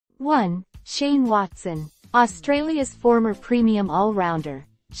1. Shane Watson. Australia's former premium all-rounder.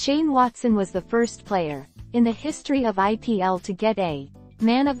 Shane Watson was the first player in the history of IPL to get a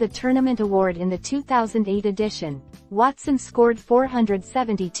Man of the Tournament award in the 2008 edition. Watson scored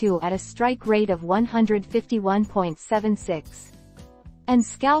 472 at a strike rate of 151.76. and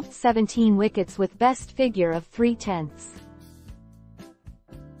scalped 17 wickets with best figure of 3/10.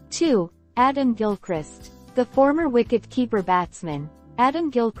 2. Adam Gilchrist. The former wicket-keeper batsman, Adam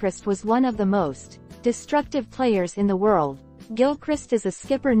Gilchrist was one of the most destructive players in the world. Gilchrist is a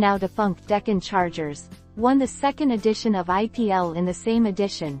skipper now defunct Deccan Chargers, won the second edition of IPL in the same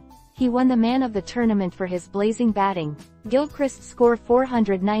edition. He won the Man of the Tournament for his blazing batting. Gilchrist scored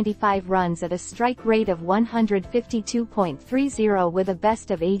 495 runs at a strike rate of 152.30 with a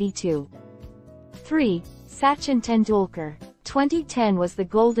best of 82. 3. Sachin Tendulkar. 2010 was the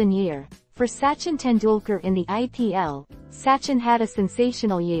golden year for Sachin Tendulkar in the IPL. Sachin had a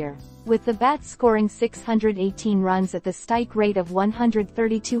sensational year, with the bat scoring 618 runs at the strike rate of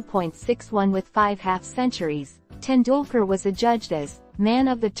 132.61 with 5 half-centuries. Tendulkar was adjudged as Man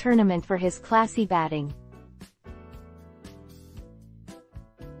of the Tournament for his classy batting.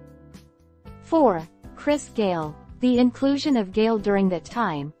 4. Chris Gayle. The inclusion of Gayle during that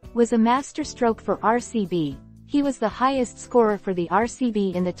time was a masterstroke for RCB. He was the highest scorer for the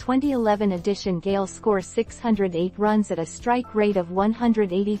RCB in the 2011 edition. Gayle scored 608 runs at a strike rate of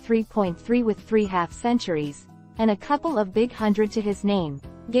 183.3 with 3 half-centuries, and a couple of big hundred to his name.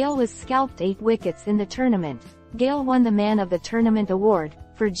 Gayle was scalped 8 wickets in the tournament. Gayle won the Man of the Tournament award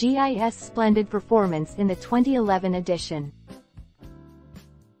for GIS splendid performance in the 2011 edition.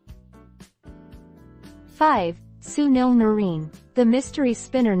 5. Sunil Narine. The mystery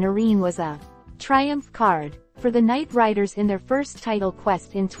spinner Narine was a triumph card for the Knight Riders in their first title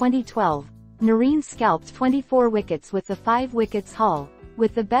quest in 2012. Narine scalped 24 wickets with the 5 wickets haul,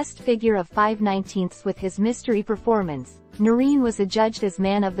 with the best figure of 5/19 with his mystery performance. Narine was adjudged as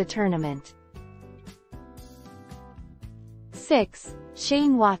Man of the Tournament. 6.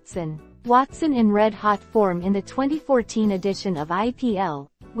 Shane Watson. Watson in red-hot form in the 2014 edition of IPL.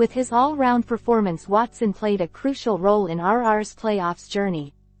 With his all-round performance, Watson played a crucial role in RR's playoffs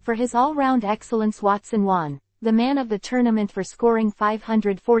journey. For his all-round excellence, Watson won the Man of the Tournament for scoring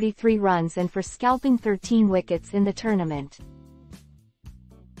 543 runs and for scalping 13 wickets in the tournament.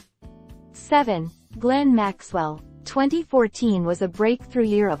 7. Glenn Maxwell. 2014 was a breakthrough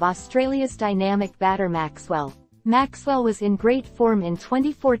year of Australia's dynamic batter Maxwell. Maxwell was in great form in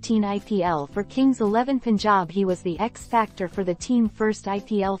 2014 IPL for Kings 11 Punjab. He was the X-factor for the team's first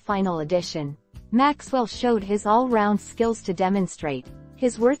IPL final edition. Maxwell showed his all-round skills to demonstrate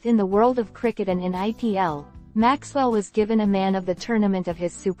his worth in the world of cricket and in IPL. Maxwell was given a Man of the Tournament of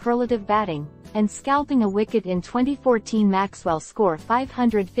his superlative batting and scalping a wicket in 2014. Maxwell scored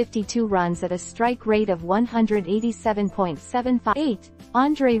 552 runs at a strike rate of 187.75. 8.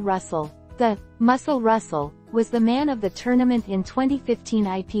 Andre Russell. The Muscle Russell was the Man of the Tournament in 2015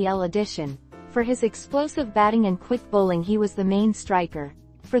 IPL edition. For his explosive batting and quick bowling, he was the main striker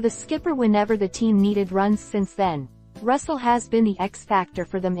for the skipper whenever the team needed runs. Since then, Russell has been the X-factor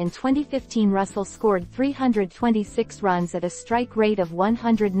for them. In 2015, Russell scored 326 runs at a strike rate of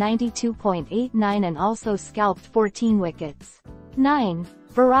 192.89 and also scalped 14 wickets. 9.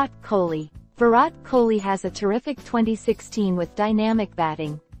 Virat Kholi. Virat Kholi has a terrific 2016 with dynamic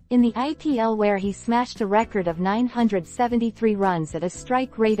batting in the IPL, where he smashed a record of 973 runs at a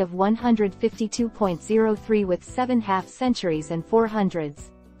strike rate of 152.03 with 7 half-centuries and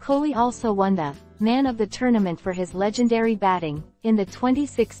 400s. Kholi also won the Man of the Tournament for his legendary batting in the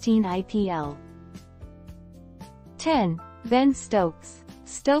 2016 IPL. 10. Ven Stokes.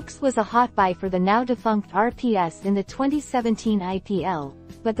 Stokes was a hot buy for the now-defunct RPS in the 2017 IPL,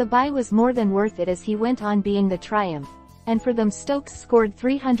 but the buy was more than worth it as he went on being the triumph. And for them, Stokes scored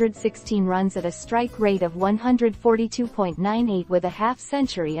 316 runs at a strike rate of 142.98 with a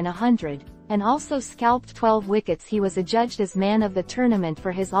half-century and 100, and also scalped 12 wickets. He was adjudged as Man of the Tournament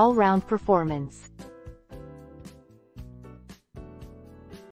for his all-round performance.